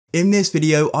In this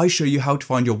video, I show you how to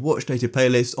find your watch later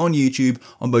playlist on YouTube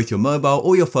on both your mobile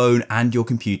or your phone and your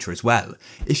computer as well.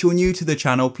 If you're new to the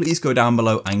channel, please go down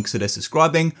below and consider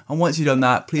subscribing. And once you've done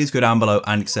that, please go down below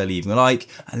and consider leaving a like.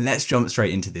 And let's jump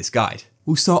straight into this guide.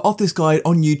 We'll start off this guide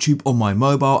on YouTube on my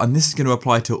mobile, and this is going to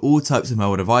apply to all types of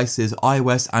mobile devices,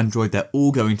 iOS, Android, they're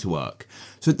all going to work.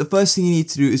 So the first thing you need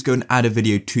to do is go and add a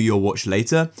video to your watch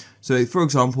later. So for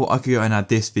example, I could go and add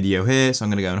this video here. So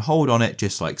I'm going to go and hold on it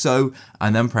just like so,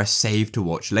 and then press save to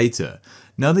watch later.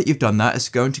 Now that you've done that, it's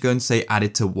going to go and say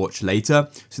added to watch later.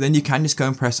 So then you can just go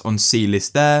and press on C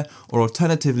list there, or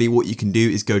alternatively, what you can do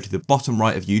is go to the bottom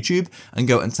right of YouTube and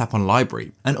go and tap on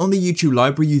library. And on the YouTube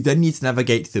library, you then need to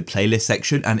navigate to the playlist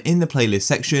section. And in the playlist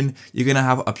section, you're going to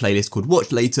have a playlist called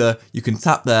watch later. You can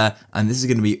tap there, and this is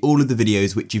going to be all of the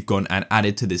videos which you've gone and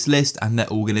added to this list, and they're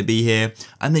all going to be here.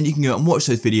 And then you can go and watch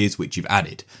those videos which you've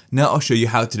added. Now I'll show you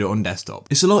how to do it on desktop.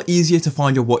 It's a lot easier to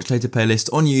find your watch later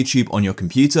playlist on YouTube on your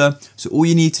computer. So all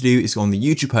you need to do is go on the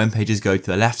YouTube homepages, go to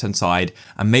the left hand side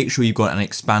and make sure you've got an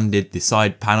expanded the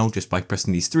side panel just by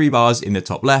pressing these three bars in the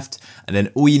top left. And then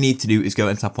all you need to do is go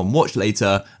and tap on watch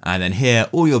later, and then here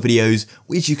all your videos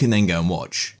which you can then go and watch.